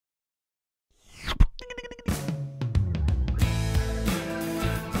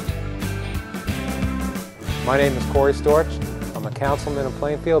My name is Cory Storch. I'm a councilman in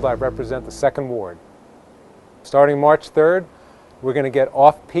Plainfield. I represent the 2nd Ward. Starting March 3rd, we're going to get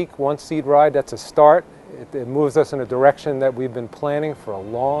off-peak one-seat ride. That's a start. It moves us in a direction that we've been planning for a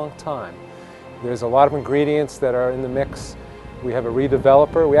long time. There's a lot of ingredients that are in the mix. We have a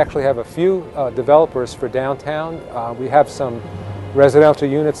redeveloper. We actually have a few developers for downtown. We have some residential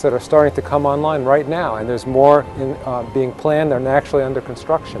units that are starting to come online right now, and there's more being planned and actually under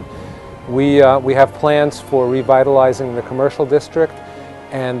construction. We have plans for revitalizing the commercial district,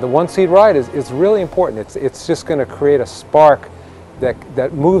 and the one-seat ride is really important. It's just going to create a spark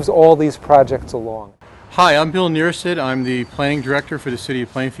that moves all these projects along. Hi, I'm Bill Nearstead. I'm the planning director for the city of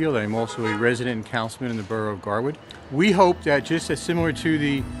Plainfield. I'm also a resident and councilman in the borough of Garwood. We hope that just as similar to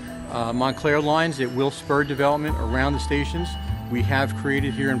the Montclair lines, it will spur development around the stations. We have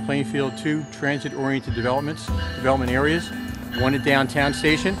created here in Plainfield 2 transit-oriented development areas, one at Downtown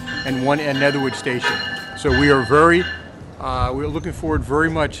Station and one at Netherwood Station. So we are we're looking forward very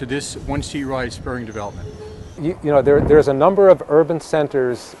much to this one-seat ride spurring development. You know, there's a number of urban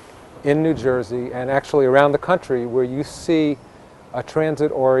centers in New Jersey and actually around the country where you see a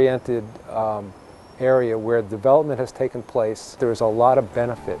transit-oriented area where development has taken place. There's a lot of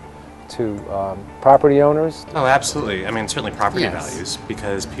benefit to property owners. Oh, absolutely. I mean, certainly property values,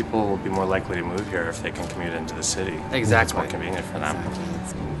 because people will be more likely to move here if they can commute into the city. Exactly. It's more convenient for them.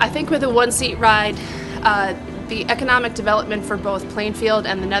 I think with a one-seat ride, the economic development for both Plainfield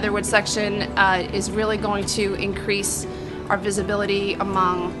and the Netherwood section is really going to increase our visibility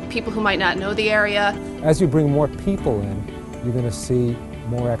among people who might not know the area. As you bring more people in, you're going to see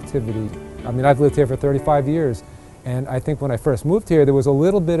more activity. I mean, I've lived here for 35 years, and I think when I first moved here, there was a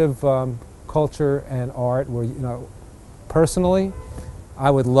little bit of culture and art where, you know, personally, I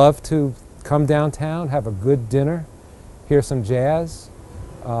would love to come downtown, have a good dinner, hear some jazz,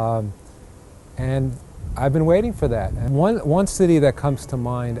 and I've been waiting for that. And one city that comes to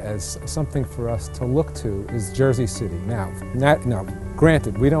mind as something for us to look to is Jersey City. Now,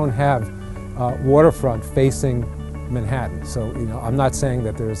 granted, we don't have waterfront facing Manhattan, so you know, I'm not saying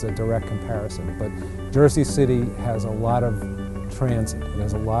that there's a direct comparison, but Jersey City has a lot of transit. It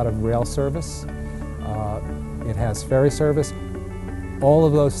has a lot of rail service. It has ferry service. All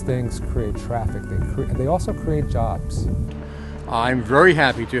of those things create traffic. They also create jobs. I'm very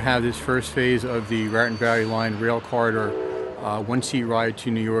happy to have this first phase of the Raritan Valley Line rail corridor one-seat ride to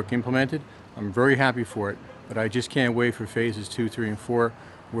New York implemented. I'm very happy for it, but I just can't wait for phases 2, 3, and 4,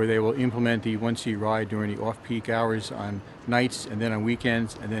 where they will implement the one-seat ride during the off-peak hours on nights, and then on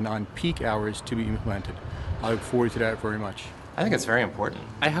weekends, and then on peak hours to be implemented. I look forward to that very much. I think it's very important.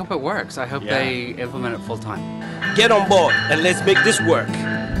 I hope it works. I hope they implement it full time. Get on board and let's make this work.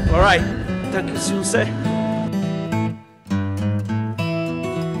 All right. Thank you, Susie.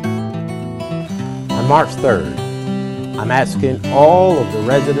 On March 3rd, I'm asking all of the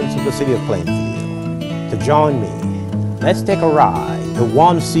residents of the city of Plainfield to join me. Let's take a ride, a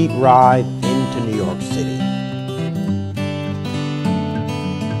one-seat ride into New York City.